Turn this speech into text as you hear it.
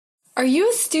Are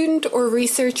you a student or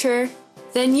researcher?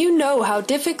 Then you know how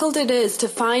difficult it is to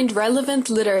find relevant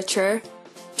literature,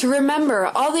 to remember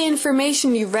all the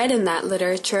information you read in that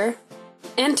literature,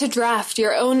 and to draft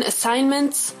your own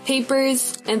assignments,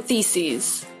 papers, and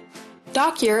theses.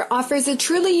 Docear offers a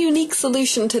truly unique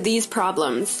solution to these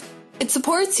problems. It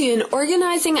supports you in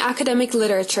organizing academic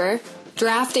literature,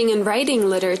 drafting and writing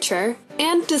literature,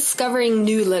 and discovering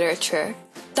new literature.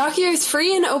 Docear is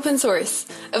free and open source,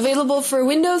 available for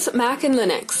Windows, Mac, and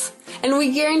Linux, and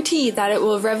we guarantee that it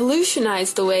will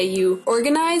revolutionize the way you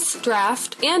organize,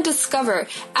 draft, and discover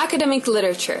academic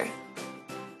literature.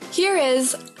 Here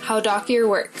is how Docear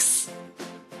works.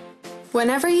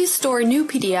 Whenever you store new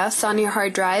PDFs on your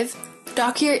hard drive,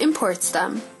 Docear imports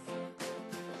them.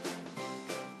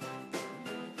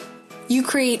 You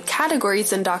create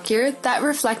categories in Docear that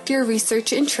reflect your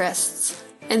research interests,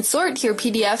 and sort your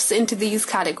PDFs into these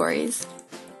categories.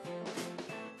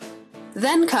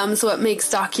 Then comes what makes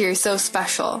Docear so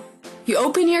special. You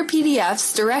open your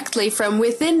PDFs directly from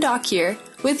within Docear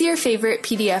with your favorite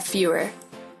PDF viewer.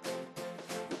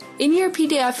 In your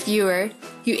PDF viewer,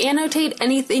 you annotate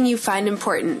anything you find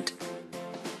important.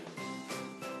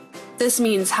 This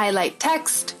means highlight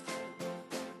text,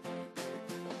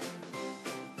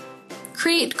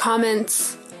 create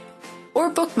comments, or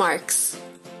bookmarks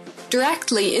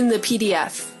directly in the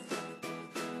PDF.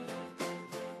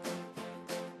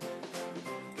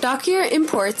 Docear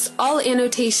imports all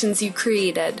annotations you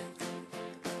created.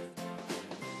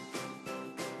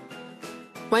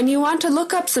 When you want to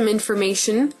look up some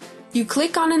information, you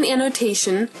click on an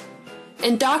annotation,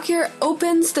 and Docear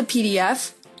opens the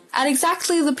PDF at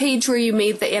exactly the page where you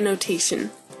made the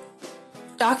annotation.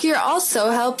 Docear also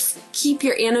helps keep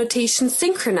your annotation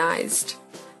synchronized.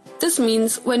 This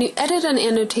means when you edit an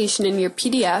annotation in your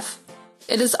PDF,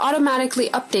 it is automatically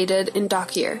updated in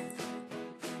Docear,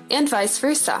 and vice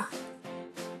versa.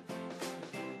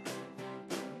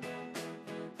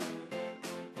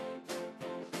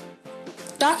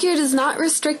 Docear does not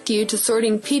restrict you to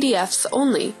sorting PDFs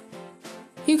only.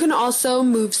 You can also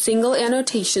move single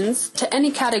annotations to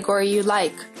any category you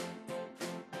like,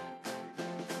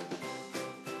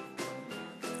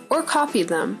 or copy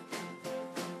them.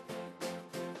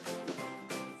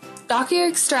 Docear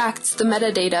extracts the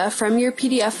metadata from your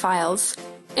PDF files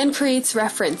and creates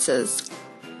references.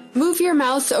 Move your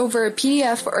mouse over a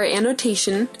PDF or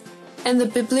annotation, and the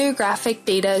bibliographic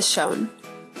data is shown.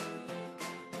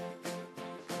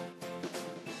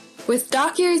 With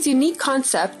Docear's unique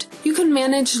concept, you can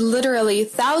manage literally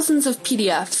thousands of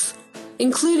PDFs,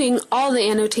 including all the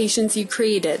annotations you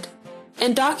created.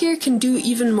 And Docear can do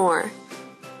even more.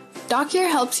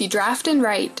 Docear helps you draft and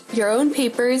write your own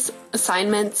papers,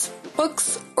 assignments,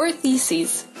 books, or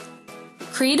theses.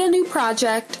 Create a new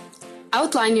project,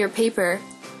 outline your paper,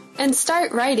 and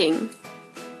start writing.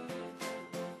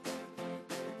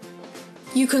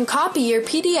 You can copy your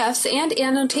PDFs and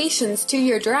annotations to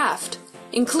your draft,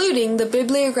 including the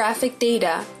bibliographic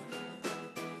data.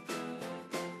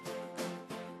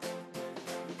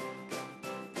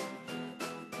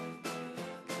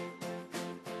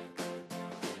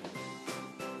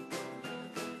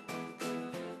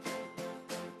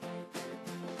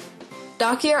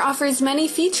 Docear offers many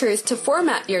features to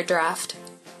format your draft.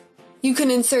 You can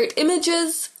insert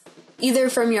images, either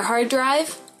from your hard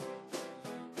drive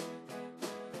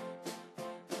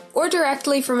or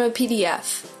directly from a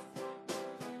PDF.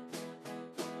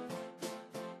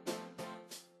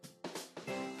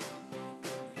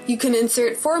 You can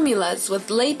insert formulas with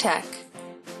LaTeX.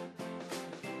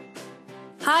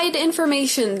 Hide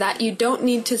information that you don't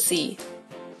need to see.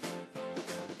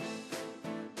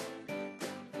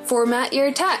 Format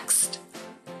your text.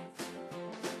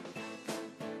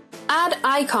 Add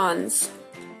icons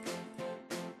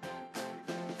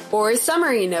or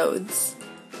summary nodes,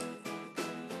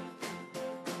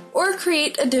 or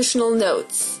create additional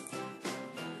notes.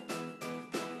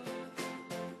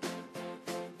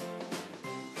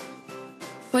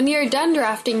 When you're done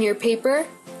drafting your paper,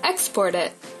 export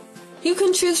it. You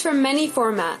can choose from many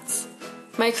formats: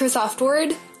 Microsoft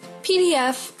Word,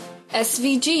 PDF,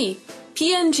 SVG,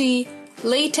 PNG,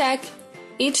 LaTeX,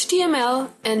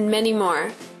 HTML, and many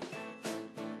more.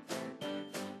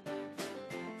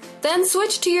 Then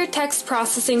switch to your text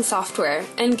processing software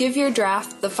and give your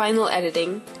draft the final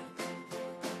editing.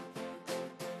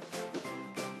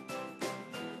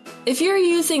 If you're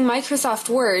using Microsoft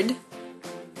Word,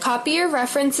 copy your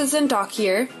references in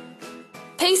Docear,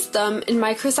 paste them in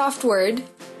Microsoft Word,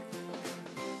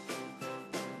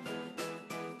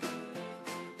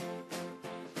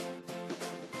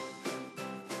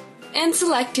 and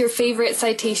select your favorite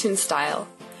citation style.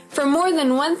 for more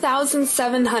than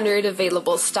 1,700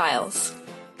 available styles.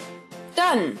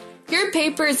 Done! Your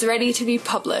paper is ready to be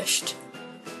published.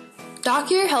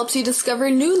 Docear helps you discover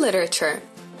new literature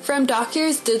from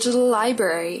Docear's digital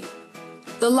library.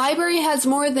 The library has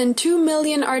more than 2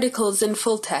 million articles in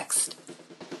full text.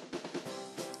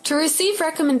 To receive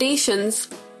recommendations,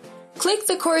 click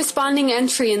the corresponding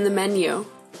entry in the menu.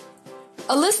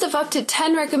 A list of up to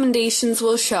 10 recommendations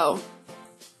will show.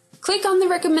 Click on the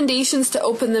recommendations to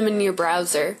open them in your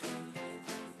browser.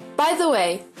 By the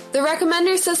way, the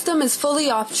recommender system is fully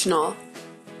optional.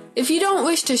 If you don't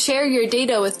wish to share your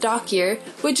data with Docear,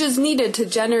 which is needed to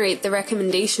generate the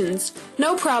recommendations,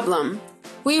 no problem.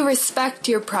 We respect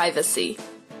your privacy.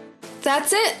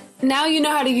 That's it! Now you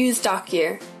know how to use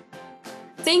Docear.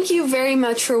 Thank you very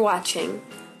much for watching.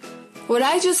 What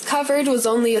I just covered was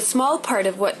only a small part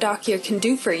of what Docear can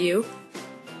do for you.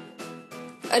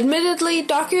 Admittedly,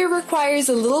 Docear requires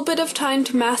a little bit of time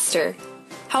to master.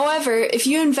 However, if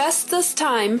you invest this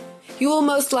time, you will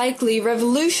most likely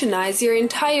revolutionize your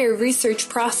entire research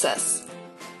process.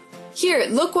 Here,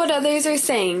 look what others are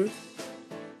saying.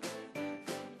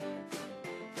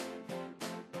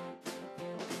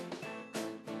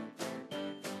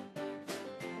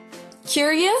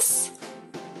 Curious?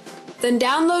 Then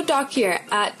download Docear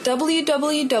at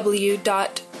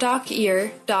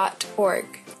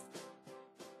www.docear.org.